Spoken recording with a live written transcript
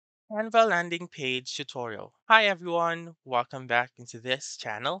Canva landing page tutorial. Hi everyone, welcome back into this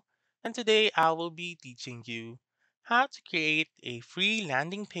channel. And today I will be teaching you how to create a free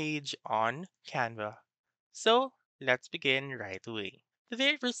landing page on Canva. So let's begin right away. The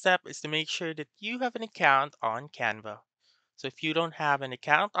very first step is to make sure that you have an account on Canva. So if you don't have an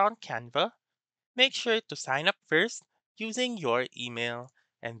account on Canva, make sure to sign up first using your email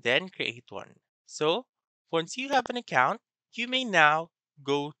and then create one. So, once you have an account, you may now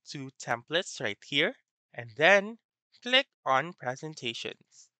go to templates right here and then click on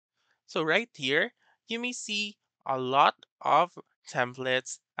presentations. So, right here, you may see a lot of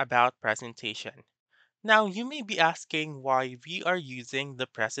templates about presentation. Now, you may be asking why we are using the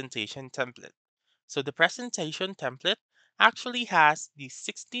presentation template. So the presentation template actually has the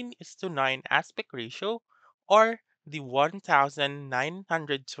 16 is to 9 aspect ratio or the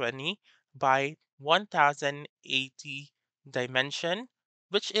 1920 by 1080 dimension,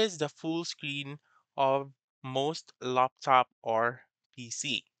 which is the full screen of most laptop or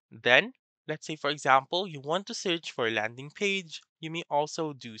PC. Then, let's say for example, you want to search for a landing page, you may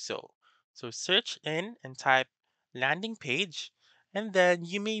also do so. So search in and type landing page, and then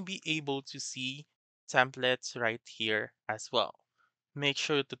you may be able to see templates right here as well. Make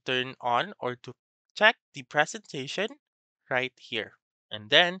sure to turn on or to check the presentation right here. And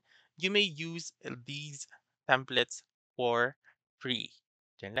then you may use these templates for free.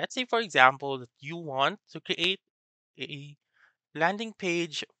 Then let's say, for example, that you want to create a landing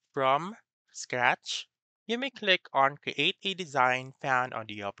page from scratch. You may click on create a design found on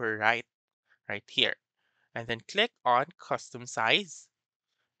the upper right here. And then click on custom size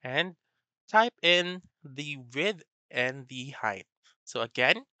and type in the width and the height. So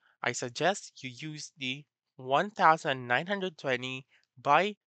again, I suggest you use the 1920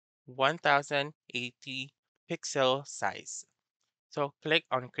 by 1080 pixel size. So click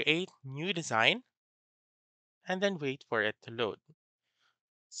on create new design and then wait for it to load.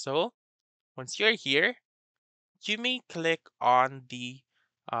 So once you're here, you may click on the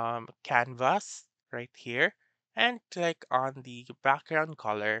canvas right here and click on the background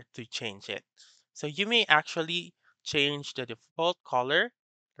color to change it. So you may actually change the default color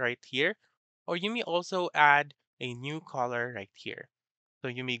right here, or you may also add a new color right here. So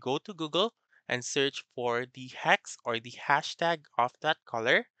you may go to Google and search for the hex or the hashtag of that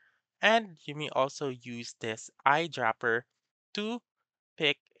color, and you may also use this eyedropper to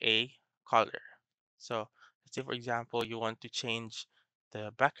pick a color. So let's say for example, you want to change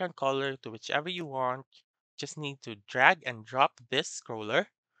the background color to whichever you want. Just need to drag and drop this scroller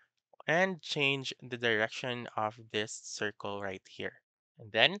and change the direction of this circle right here.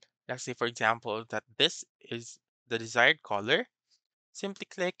 And then let's say for example that this is the desired color. Simply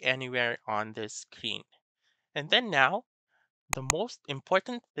click anywhere on this screen. And then now the most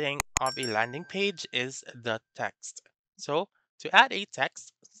important thing of a landing page is the text. So to add a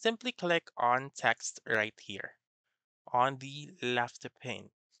text, simply click on text right here on the left pane.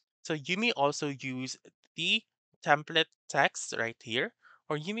 So you may also use the template text right here,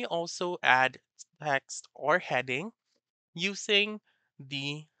 or you may also add text or heading using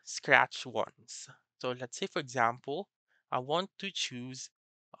the scratch ones. So let's say, for example, I want to choose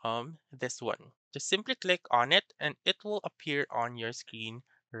this one. Just simply click on it and it will appear on your screen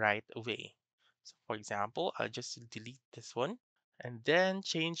right away. So for example, I'll just delete this one and then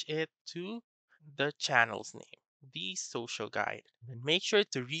change it to the channel's name, the social guide. And make sure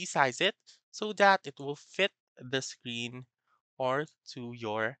to resize it so that it will fit the screen or to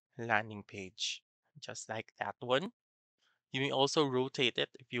your landing page, just like that one. You may also rotate it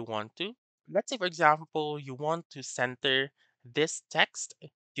if you want to. Let's say, for example, you want to center this text.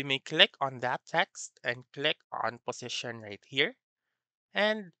 You may click on that text and click on position right here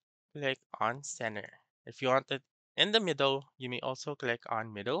and click on center. If you want it in the middle, you may also click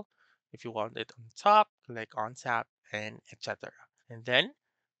on middle. If you want it on top, click on top and etc. And then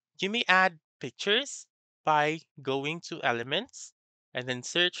you may add pictures by going to elements and then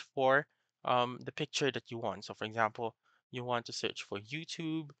search for the picture that you want. So, for example, you want to search for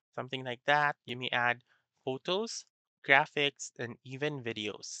YouTube, something like that. You may add photos, graphics, and even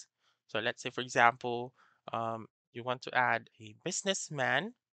videos. So, let's say, for example, you want to add a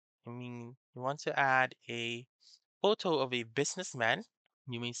businessman. You want to add a photo of a businessman.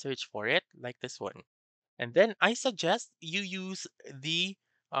 You may search for it like this one. And then I suggest you use the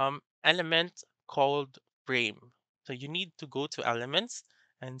element called frame. So you need to go to elements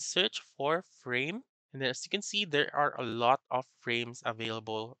and search for frame. And then as you can see, there are a lot of frames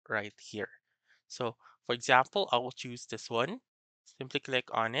available right here. So for example, I will choose this one. Simply click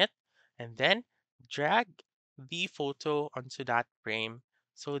on it and then drag the photo onto that frame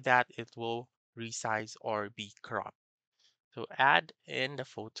so that it will resize or be cropped. So add in the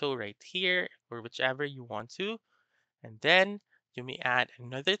photo right here or whichever you want to, and then you may add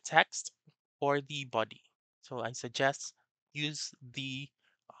another text for the body. So I suggest use the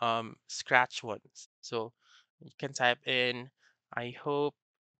scratch ones. So you can type in, I hope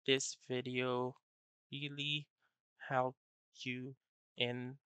this video really helped you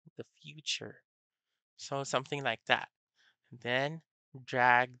in the future. So something like that. Then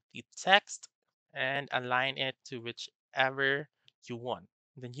drag the text and align it to whichever you want.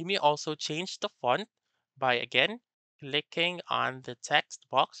 Then you may also change the font by again clicking on the text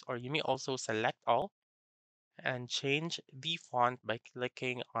box, or you may also select all and change the font by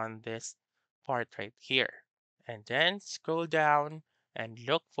clicking on this part right here. And then scroll down and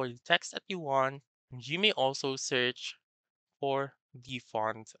look for the text that you want. You may also search for the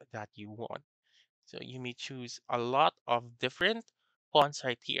font that you want. So you may choose a lot of different fonts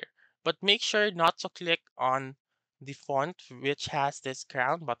right here, but make sure not to click on the font which has this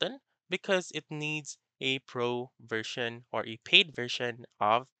crown button because it needs a pro version or a paid version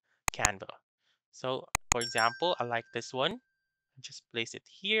of Canva. So for example, I like this one. Just place it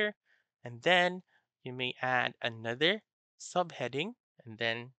here and then you may add another subheading and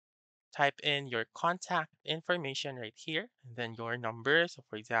then type in your contact information right here and then your number. So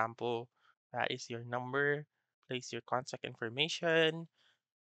for example, that is your number. Place your contact information.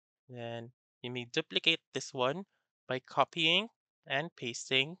 Then you may duplicate this one by copying and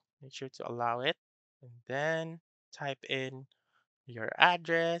pasting. Make sure to allow it. And then type in your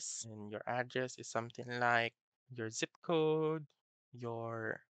address. And your address is something like your zip code,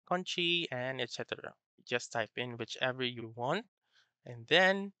 your country, and etc. Just type in whichever you want. And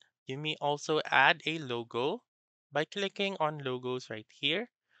then you may also add a logo by clicking on logos right here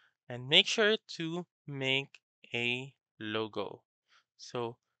and make sure to make a logo.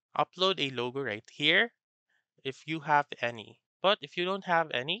 So upload a logo right here if you have any. But if you don't have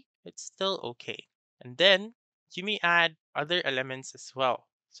any, it's still okay. And then you may add other elements as well.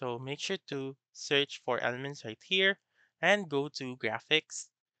 So make sure to search for elements right here and go to graphics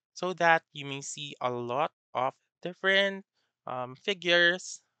so that you may see a lot of different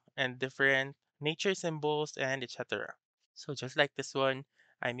figures and different nature symbols and etc. So just like this one,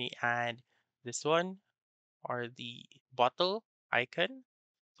 I may add this one or the bottle icon.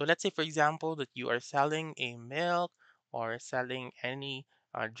 So let's say, for example, that you are selling a milk or selling any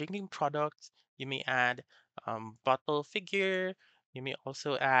drinking products. You may add bottle figure. You may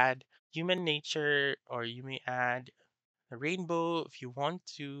also add human nature, or you may add a rainbow if you want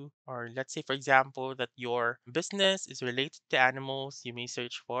to. Or let's say, for example, that your business is related to animals. You may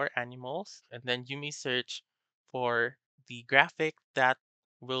search for animals, and then you may search for the graphic that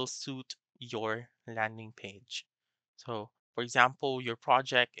will suit your landing page. So, for example, your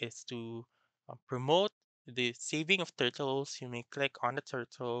project is to promote the saving of turtles. You may click on the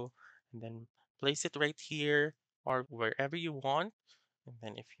turtle and then place it right here or wherever you want. And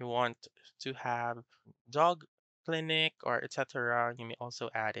then if you want to have dog clinic or etc., you may also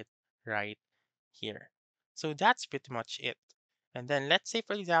add it right here. So that's pretty much it. And then let's say,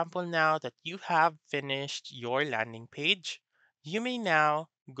 for example, now that you have finished your landing page, you may now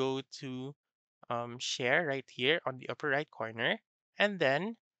go to share right here on the upper right corner and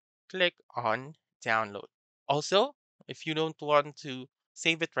then click on download. Also, if you don't want to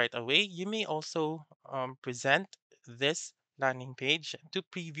save it right away, you may also present this landing page to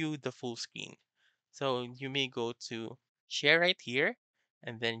preview the full screen. So you may go to share right here,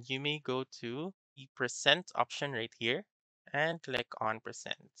 and then you may go to the present option right here and click on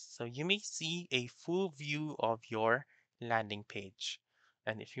present. So you may see a full view of your landing page.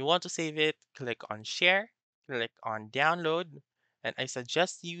 And if you want to save it, click on share, click on download, and I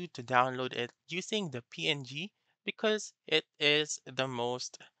suggest you to download it using the PNG because it is the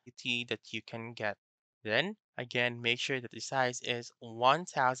most quality that you can get. Then again, make sure that the size is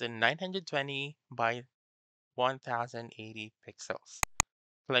 1920 by 1080 pixels.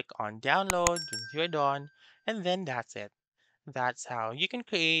 Click on download when you're done, and then that's it. That's how you can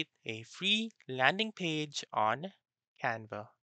create a free landing page on Canva.